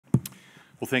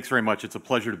Well, thanks very much. It's a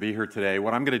pleasure to be here today.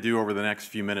 What I'm going to do over the next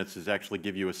few minutes is actually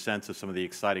give you a sense of some of the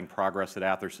exciting progress at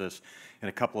Athersys and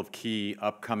a couple of key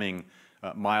upcoming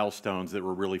milestones that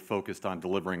we're really focused on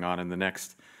delivering on in the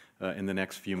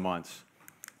next few months.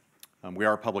 We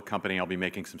are a public company. I'll be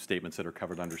making some statements that are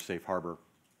covered under Safe Harbor.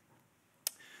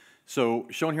 So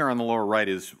shown here on the lower right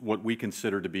is what we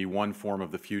consider to be one form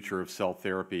of the future of cell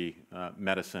therapy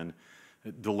medicine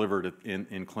delivered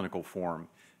in clinical form.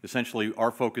 Essentially,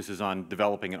 our focus is on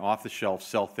developing an off-the-shelf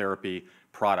cell therapy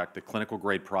product, a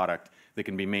clinical-grade product that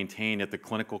can be maintained at the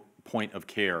clinical point of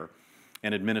care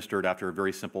and administered after a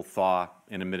very simple thaw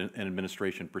and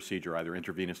administration procedure, either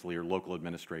intravenously or local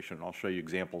administration. And I'll show you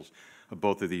examples of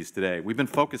both of these today. We've been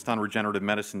focused on regenerative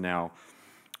medicine now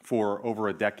for over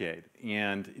a decade,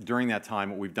 and during that time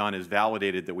what we've done is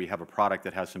validated that we have a product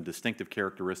that has some distinctive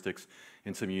characteristics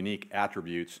and some unique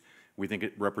attributes. We think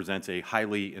it represents a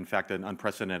highly, in fact, an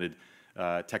unprecedented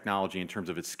technology in terms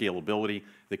of its scalability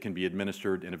that can be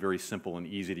administered in a very simple and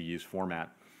easy-to-use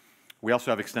format. We also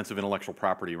have extensive intellectual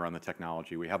property around the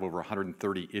technology. We have over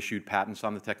 130 issued patents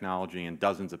on the technology and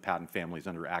dozens of patent families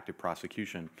under active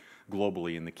prosecution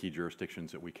globally in the key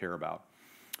jurisdictions that we care about.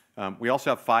 We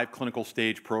also have 5 clinical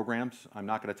stage programs. I'm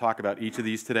not going to talk about each of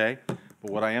these today,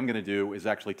 but what I am going to do is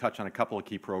actually touch on a couple of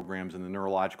key programs in the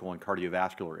neurological and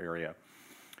cardiovascular area.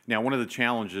 Now, one of the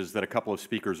challenges that a couple of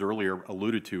speakers earlier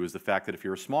alluded to is the fact that if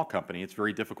you're a small company, it's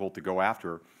very difficult to go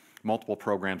after multiple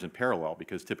programs in parallel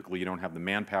because typically you don't have the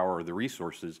manpower or the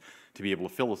resources to be able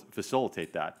to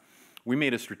facilitate that. We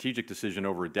made a strategic decision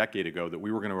over a decade ago that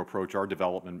we were going to approach our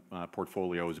development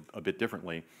portfolios a bit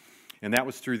differently, and that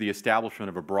was through the establishment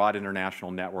of a broad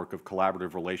international network of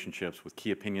collaborative relationships with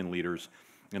key opinion leaders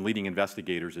and leading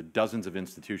investigators at dozens of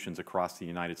institutions across the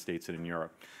United States and in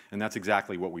Europe. And that's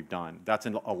exactly what we've done. That's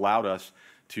allowed us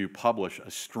to publish a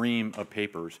stream of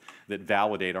papers that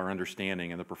validate our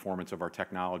understanding and the performance of our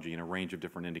technology in a range of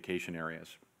different indication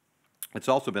areas. It's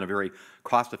also been a very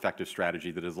cost-effective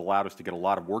strategy that has allowed us to get a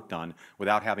lot of work done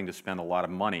without having to spend a lot of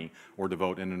money or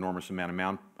devote an enormous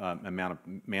amount of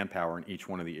manpower in each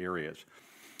one of the areas.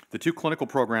 The 2 clinical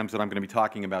programs that I'm going to be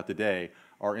talking about today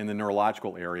are in the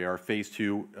neurological area, our Phase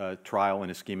 2 trial in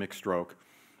ischemic stroke,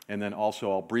 and then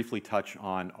also I'll briefly touch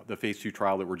on the Phase 2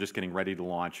 trial that we're just getting ready to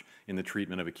launch in the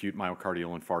treatment of acute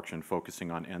myocardial infarction,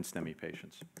 focusing on NSTEMI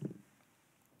patients.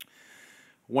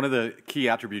 One of the key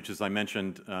attributes, as I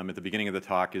mentioned at the beginning of the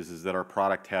talk, is that our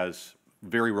product has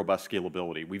very robust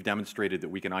scalability. We've demonstrated that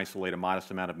we can isolate a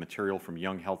modest amount of material from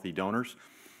young, healthy donors,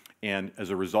 and as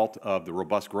a result of the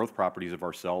robust growth properties of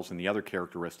our cells and the other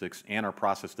characteristics and our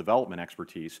process development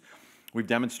expertise, we've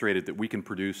demonstrated that we can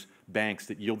produce banks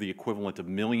that yield the equivalent of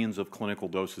millions of clinical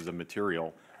doses of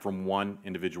material from one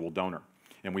individual donor.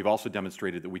 And we've also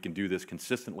demonstrated that we can do this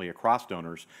consistently across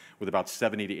donors with about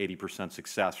 70 to 80%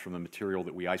 success from the material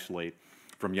that we isolate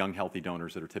from young, healthy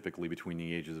donors that are typically between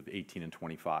the ages of 18 and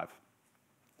 25.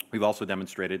 We've also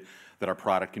demonstrated that our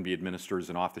product can be administered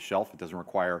as an off-the-shelf. It doesn't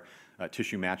require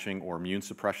tissue matching or immune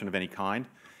suppression of any kind,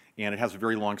 and it has a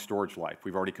very long storage life.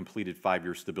 We've already completed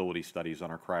 5-year stability studies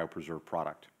on our cryopreserved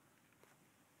product.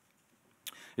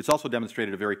 It's also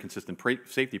demonstrated a very consistent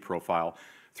safety profile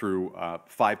through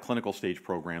 5 clinical stage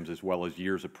programs as well as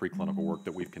years of preclinical work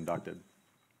that we've conducted.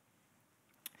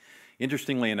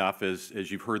 Interestingly enough, as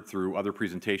you've heard through other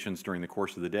presentations during the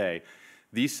course of the day,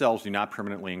 these cells do not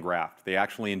permanently engraft. They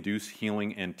actually induce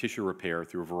healing and tissue repair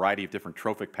through a variety of different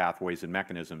trophic pathways and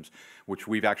mechanisms, which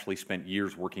we've actually spent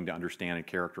years working to understand and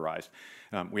characterize.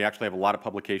 We actually have a lot of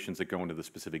publications that go into the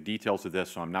specific details of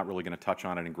this, so I'm not really going to touch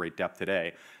on it in great depth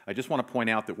today. I just want to point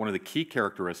out that one of the key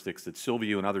characteristics that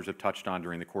Silvio and others have touched on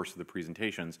during the course of the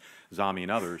presentations, Zami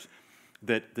and others,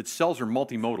 that cells are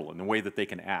multimodal in the way that they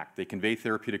can act. They convey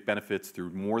therapeutic benefits through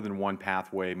more than one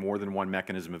pathway, more than one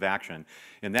mechanism of action,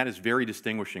 and that is very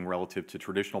distinguishing relative to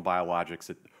traditional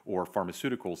biologics or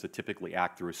pharmaceuticals that typically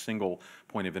act through a single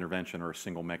point of intervention or a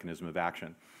single mechanism of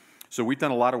action. So we've done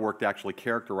a lot of work to actually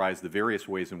characterize the various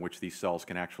ways in which these cells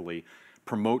can actually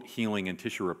promote healing and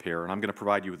tissue repair, and I'm going to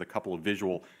provide you with a couple of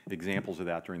visual examples of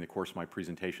that during the course of my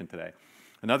presentation today.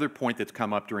 Another point that's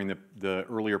come up during the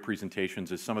earlier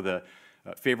presentations is some of the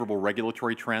favorable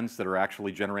regulatory trends that are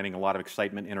actually generating a lot of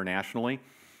excitement internationally.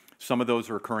 Some of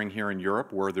those are occurring here in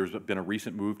Europe, where there's been a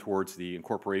recent move towards the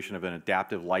incorporation of an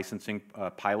adaptive licensing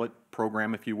pilot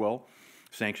program, if you will,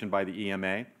 sanctioned by the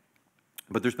EMA.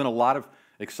 But there's been a lot of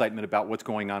excitement about what's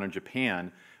going on in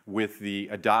Japan with the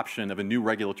adoption of a new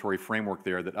regulatory framework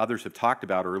there that others have talked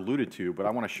about or alluded to, but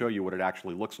I want to show you what it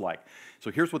actually looks like.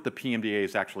 So here's what the PMDA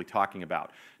is actually talking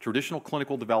about. Traditional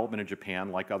clinical development in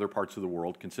Japan, like other parts of the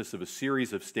world, consists of a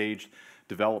series of staged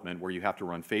development where you have to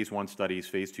run phase 1 studies,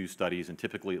 phase 2 studies, and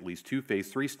typically at least 2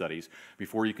 phase 3 studies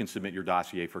before you can submit your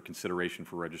dossier for consideration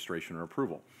for registration or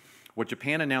approval. What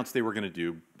Japan announced they were going to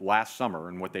do last summer,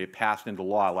 and what they passed into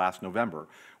law last November,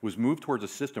 was move towards a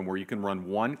system where you can run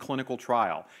one clinical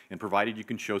trial, and provided you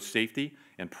can show safety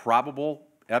and probable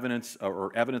evidence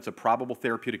or evidence of probable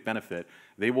therapeutic benefit,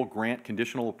 they will grant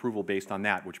conditional approval based on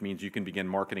that, which means you can begin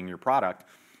marketing your product,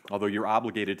 although you're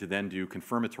obligated to then do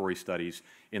confirmatory studies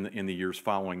in the years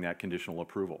following that conditional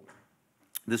approval.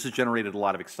 This has generated a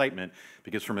lot of excitement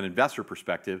because from an investor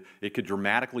perspective, it could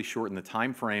dramatically shorten the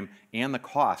time frame and the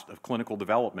cost of clinical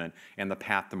development and the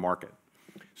path to market.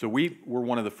 So we were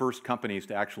one of the first companies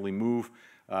to actually move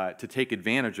to take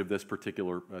advantage of this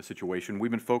particular situation.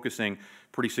 We've been focusing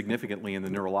pretty significantly in the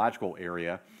neurological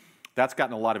area. That's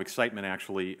gotten a lot of excitement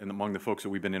actually among the folks that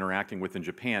we've been interacting with in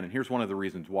Japan, and here's one of the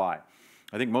reasons why.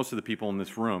 I think most of the people in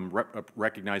this room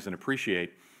recognize and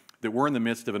appreciate that we're in the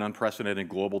midst of an unprecedented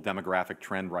global demographic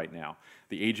trend right now.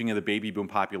 The aging of the baby boom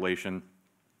population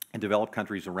in developed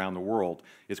countries around the world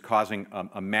is causing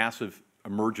a massive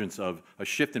emergence of a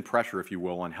shift in pressure, if you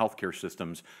will, on healthcare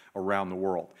systems around the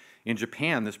world. In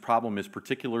Japan, this problem is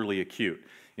particularly acute.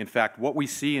 In fact, what we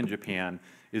see in Japan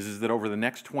is that over the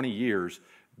next 20 years,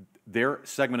 their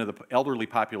segment of the elderly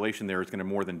population there is going to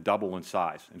more than double in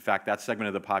size. In fact, that segment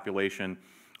of the population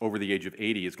over the age of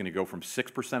 80 is going to go from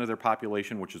 6% of their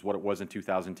population, which is what it was in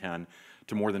 2010,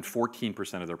 to more than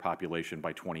 14% of their population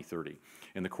by 2030.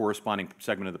 And the corresponding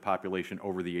segment of the population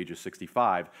over the age of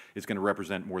 65 is going to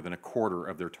represent more than a quarter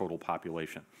of their total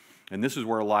population. And this is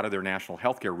where a lot of their national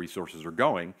healthcare resources are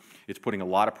going. It's putting a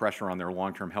lot of pressure on their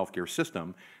long-term healthcare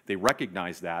system. They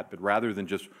recognize that, but rather than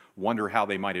just wonder how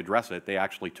they might address it, they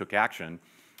actually took action.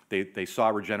 They saw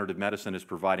regenerative medicine as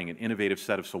providing an innovative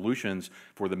set of solutions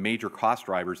for the major cost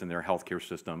drivers in their healthcare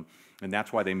system, and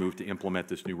that's why they moved to implement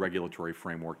this new regulatory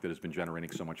framework that has been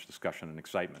generating so much discussion and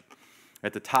excitement.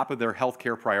 At the top of their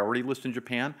healthcare priority list in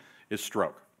Japan is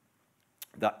stroke.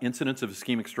 The incidence of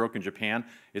ischemic stroke in Japan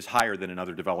is higher than in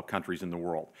other developed countries in the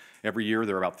world. Every year,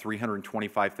 there are about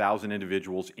 325,000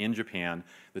 individuals in Japan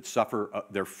that suffer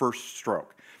their first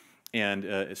stroke.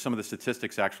 And some of the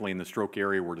statistics actually in the stroke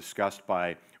area were discussed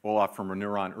by Olaf from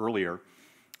Renuron earlier,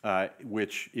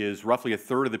 which is roughly a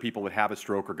third of the people that have a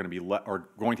stroke are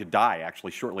going to die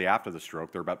actually shortly after the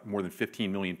stroke. There are about more than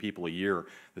 15 million people a year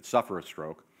that suffer a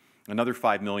stroke. Another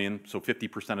 5 million, so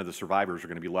 50% of the survivors are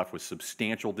going to be left with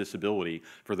substantial disability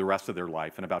for the rest of their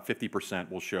life, and about 50%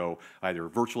 will show either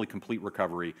virtually complete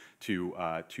recovery to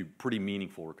pretty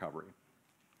meaningful recovery.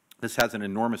 This has an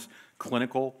enormous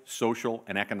clinical, social,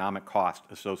 and economic cost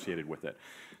associated with it.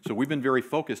 So we've been very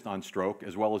focused on stroke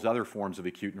as well as other forms of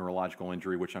acute neurological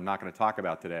injury, which I'm not going to talk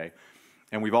about today.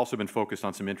 And we've also been focused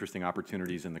on some interesting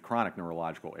opportunities in the chronic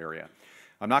neurological area.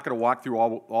 I'm not going to walk through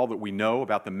all that we know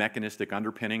about the mechanistic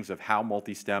underpinnings of how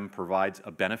MultiStem provides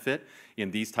a benefit in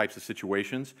these types of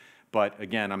situations. But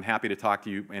again, I'm happy to talk to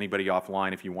you, anybody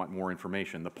offline, if you want more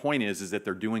information. The point is that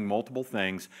they're doing multiple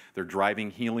things. They're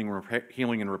driving healing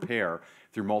and repair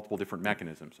through multiple different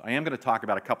mechanisms. I am going to talk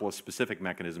about a couple of specific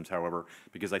mechanisms, however,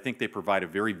 because I think they provide a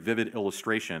very vivid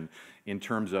illustration in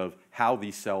terms of how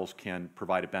these cells can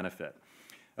provide a benefit.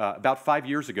 About 5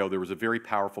 years ago, there was a very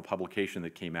powerful publication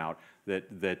that came out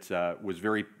that was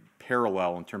very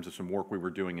parallel in terms of some work we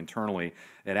were doing internally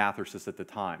at Athersys at the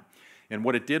time. And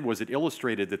what it did was it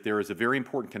illustrated that there is a very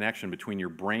important connection between your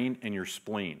brain and your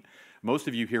spleen. Most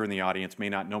of you here in the audience may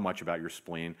not know much about your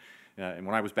spleen. And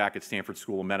when I was back at Stanford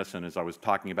School of Medicine, as I was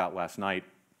talking about last night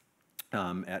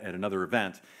at another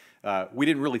event, we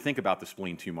didn't really think about the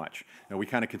spleen too much. We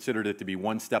kind of considered it to be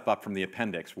one step up from the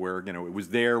appendix, where it was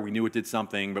there, we knew it did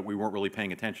something, but we weren't really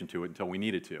paying attention to it until we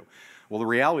needed to. Well, the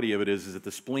reality of it is that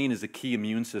the spleen is a key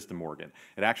immune system organ.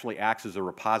 It actually acts as a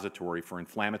repository for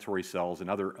inflammatory cells and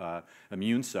other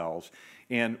immune cells.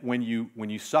 And when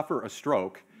you suffer a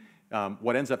stroke,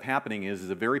 what ends up happening is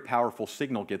a very powerful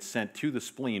signal gets sent to the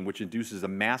spleen, which induces a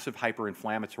massive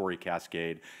hyperinflammatory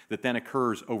cascade that then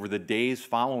occurs over the days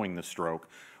following the stroke,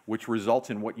 which results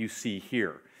in what you see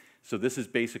here. So this is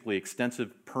basically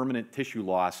extensive permanent tissue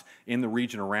loss in the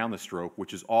region around the stroke,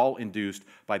 which is all induced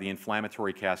by the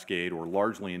inflammatory cascade, or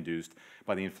largely induced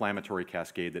by the inflammatory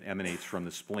cascade that emanates from the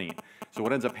spleen. So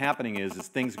what ends up happening is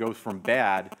things go from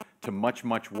bad to much,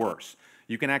 much worse.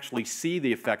 you can actually see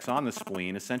the effects on the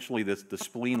spleen. Essentially, the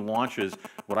spleen launches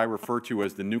what I refer to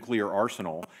as the nuclear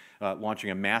arsenal,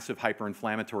 launching a massive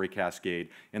hyperinflammatory cascade,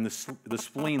 and the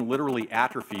spleen literally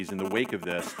atrophies in the wake of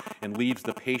this and leaves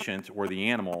the patient or the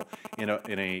animal in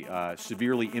a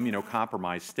severely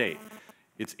immunocompromised state.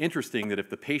 It's interesting that if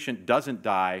the patient doesn't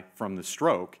die from the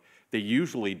stroke, they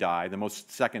usually die. The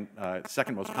second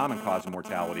most common cause of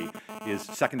mortality is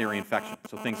secondary infection,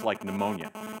 so things like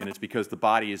pneumonia, and it's because the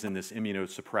body is in this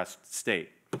immunosuppressed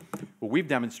state. Well, we've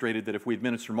demonstrated that if we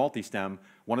administer MultiStem,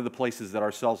 one of the places that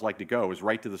our cells like to go is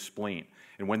right to the spleen.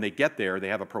 And when they get there, they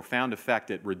have a profound effect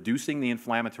at reducing the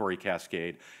inflammatory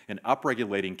cascade and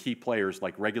upregulating key players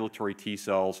like regulatory T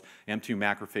cells, M2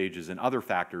 macrophages, and other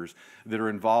factors that are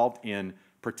involved in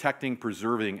protecting,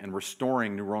 preserving, and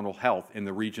restoring neuronal health in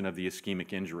the region of the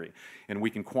ischemic injury. And we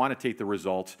can quantitate the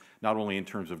results not only in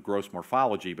terms of gross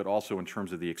morphology, but also in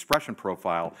terms of the expression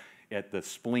profile at the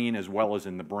spleen as well as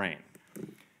in the brain.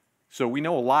 So we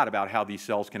know a lot about how these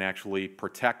cells can actually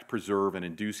protect, preserve, and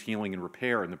induce healing and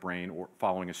repair in the brain or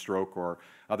following a stroke or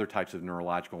other types of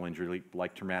neurological injury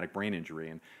like traumatic brain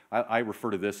injury. And I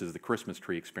refer to this as the Christmas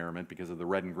tree experiment because of the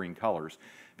red and green colors.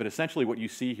 But essentially what you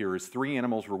see here is 3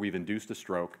 animals where we've induced a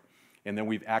stroke, and then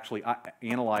we've actually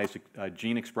analyzed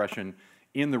gene expression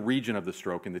in the region of the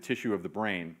stroke, in the tissue of the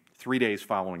brain, 3 days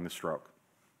following the stroke.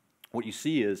 What you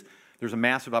see is there's a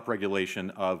massive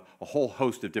upregulation of a whole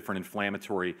host of different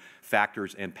inflammatory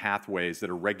factors and pathways that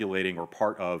are regulating or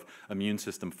part of immune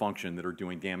system function that are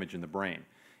doing damage in the brain.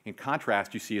 In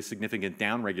contrast, you see a significant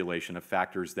downregulation of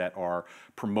factors that are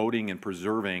promoting and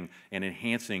preserving and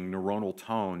enhancing neuronal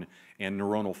tone and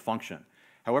neuronal function.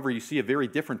 However, you see a very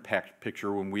different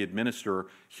picture when we administer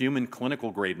human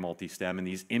clinical-grade MultiStem in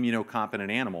these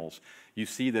immunocompetent animals. You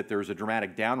see that there's a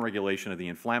dramatic downregulation of the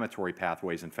inflammatory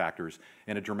pathways and factors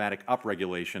and a dramatic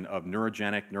upregulation of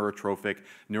neurogenic, neurotrophic,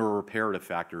 neuroreparative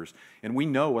factors. And we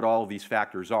know what all of these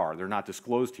factors are. They're not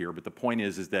disclosed here, but the point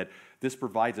is that this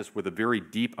provides us with a very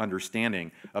deep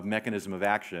understanding of mechanism of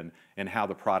action and how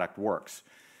the product works.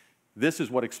 This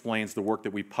is what explains the work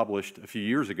that we published a few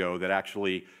years ago that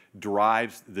actually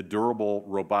drives the durable,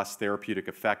 robust therapeutic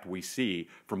effect we see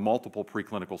from multiple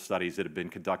preclinical studies that have been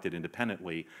conducted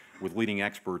independently with leading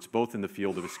experts both in the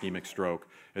field of ischemic stroke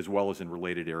as well as in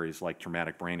related areas like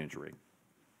traumatic brain injury.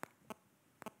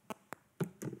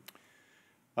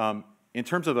 In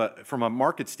terms of from a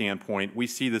market standpoint, we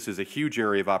see this as a huge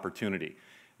area of opportunity.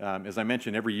 As I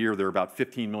mentioned, every year there are about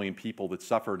 15 million people that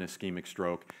suffer an ischemic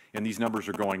stroke, and these numbers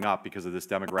are going up because of this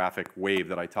demographic wave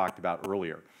that I talked about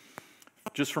earlier.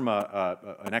 Just from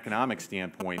an economic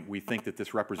standpoint, we think that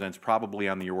this represents probably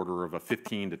on the order of a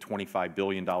 $15 to $25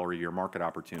 billion a year market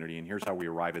opportunity, and here's how we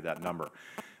arrive at that number.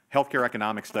 Healthcare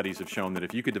economic studies have shown that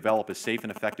if you could develop a safe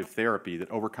and effective therapy that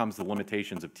overcomes the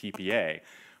limitations of TPA,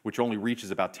 which only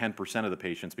reaches about 10% of the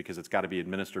patients because it's got to be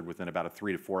administered within about a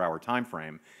 3 to 4 hour time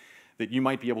frame, that you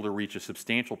might be able to reach a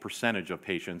substantial percentage of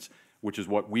patients, which is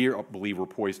what we believe we're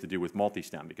poised to do with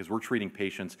MultiStem, because we're treating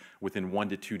patients within 1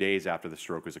 to 2 days after the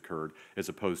stroke has occurred, as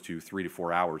opposed to 3 to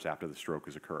 4 hours after the stroke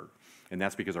has occurred. And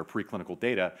that's because our preclinical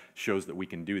data shows that we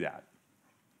can do that.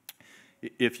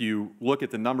 If you look at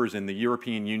the numbers in the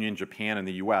European Union, Japan, and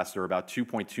the US, there are about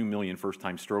 2.2 million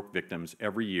first-time stroke victims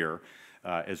every year,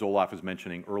 as Olaf was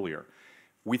mentioning earlier.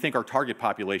 We think our target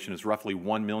population is roughly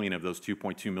 1 million of those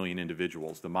 2.2 million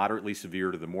individuals, the moderately severe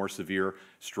to the more severe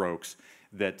strokes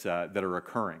that are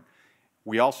occurring.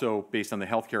 We also, based on the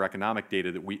healthcare economic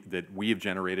data that we have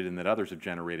generated and that others have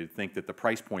generated, think that the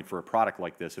price point for a product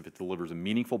like this, if it delivers a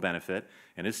meaningful benefit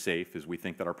and is safe, as we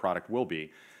think that our product will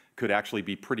be, could actually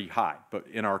be pretty high. But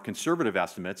in our conservative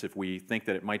estimates, if we think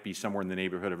that it might be somewhere in the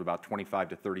neighborhood of about $25,000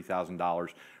 to $30,000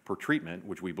 per treatment,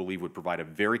 which we believe would provide a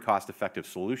very cost-effective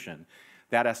solution,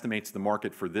 that estimates the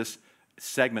market for this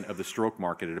segment of the stroke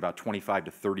market at about $25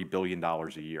 to $30 billion a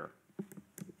year.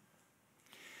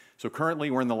 So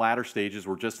currently we're in the latter stages,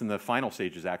 we're just in the final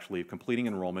stages actually of completing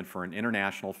enrollment for an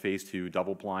international phase 2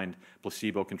 double-blind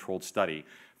placebo-controlled study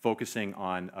focusing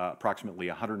on approximately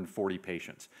 140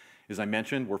 patients. As I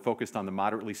mentioned, we're focused on the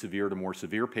moderately severe to more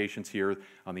severe patients here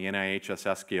on the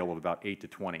NIHSS scale of about 8 to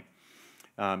 20.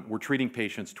 We're treating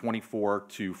patients 24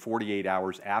 to 48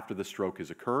 hours after the stroke has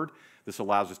occurred. This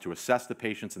allows us to assess the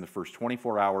patients in the first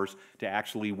 24 hours to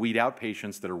actually weed out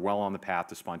patients that are well on the path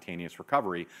to spontaneous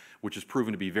recovery, which has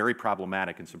proven to be very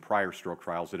problematic in some prior stroke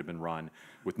trials that have been run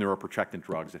with neuroprotectant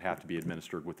drugs that have to be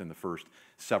administered within the first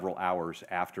several hours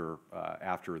after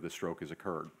the stroke has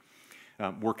occurred.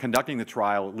 We're conducting the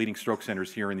trial at leading stroke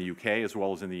centers here in the UK as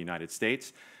well as in the United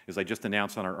States. As I just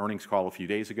announced on our earnings call a few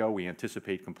days ago, we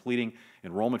anticipate completing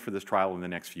enrollment for this trial in the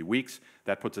next few weeks.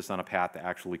 That puts us on a path to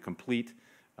actually complete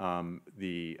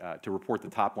to report the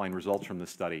top-line results from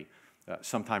this study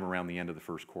sometime around the end of the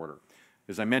first quarter.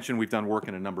 As I mentioned, we've done work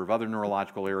in a number of other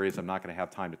neurological areas. I'm not going to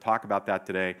have time to talk about that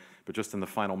today, but just in the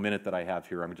final minute that I have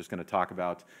here, I'm just going to talk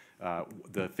about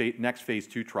the next phase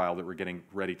 2 trial that we're getting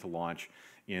ready to launch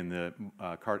in the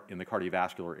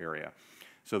cardiovascular area.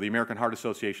 So the American Heart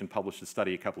Association published a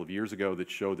study a couple of years ago that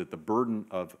showed that the burden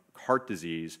of heart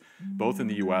disease, both in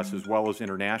the U.S. as well as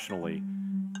internationally,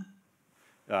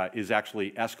 is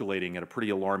actually escalating at a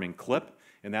pretty alarming clip,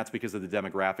 and that's because of the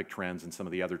demographic trends and some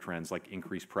of the other trends like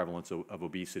increased prevalence of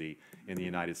obesity in the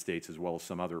United States as well as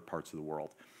some other parts of the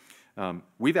world.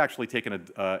 We've actually taken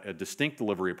a distinct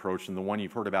delivery approach than the one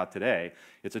you've heard about today.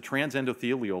 It's a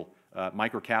transendothelial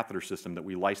microcatheter system that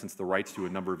we licensed the rights to a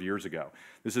number of years ago.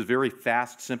 This is very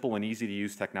fast, simple, and easy to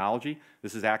use technology.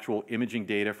 This is actual imaging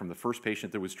data from the first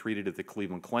patient that was treated at the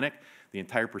Cleveland Clinic. The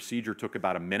entire procedure took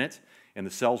about a minute, and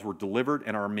the cells were delivered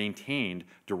and are maintained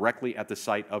directly at the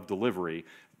site of delivery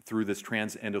through this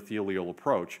transendothelial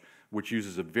approach, which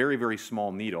uses a very, very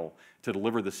small needle to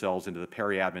deliver the cells into the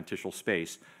periadventitial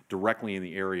space directly in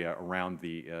the area around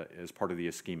as part of the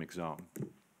ischemic zone.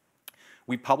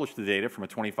 We published the data from a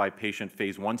 25-patient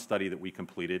phase 1 study that we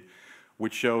completed,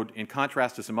 which showed, in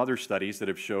contrast to some other studies that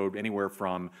have showed anywhere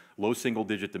from low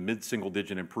single-digit to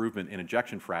mid-single-digit improvement in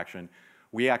ejection fraction,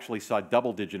 we actually saw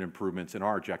double-digit improvements in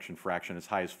our ejection fraction as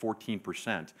high as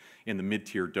 14% in the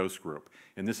mid-tier dose group.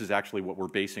 And this is actually what we're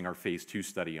basing our phase 2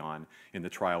 study on in the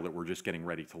trial that we're just getting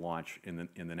ready to launch in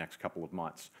the next couple of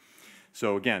months.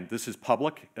 So again, this is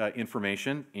public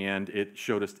information, and it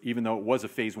showed us, even though it was a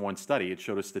phase 1 study, it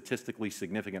showed a statistically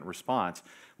significant response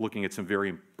looking at some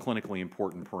very clinically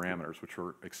important parameters, which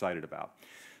we're excited about.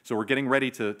 So we're getting ready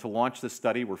to launch this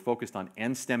study. We're focused on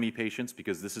NSTEMI patients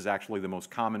because this is actually the most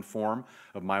common form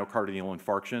of myocardial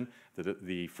infarction.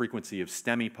 The frequency of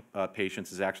STEMI patients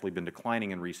has actually been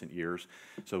declining in recent years.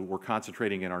 So we're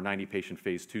concentrating in our 90-patient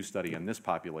phase 2 study on this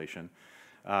population.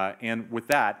 And with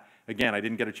that, again, I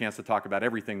didn't get a chance to talk about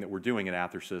everything that we're doing at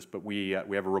Athersys, but we have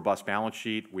a robust balance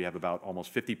sheet. We have about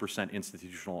almost 50%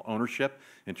 institutional ownership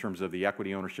in terms of the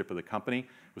equity ownership of the company,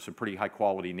 with some pretty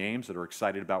high-quality names that are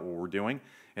excited about what we're doing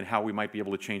and how we might be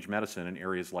able to change medicine in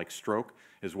areas like stroke,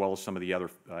 as well as some of the other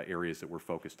areas that we're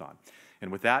focused on. And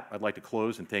with that, I'd like to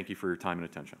close and thank you for your time and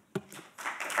attention.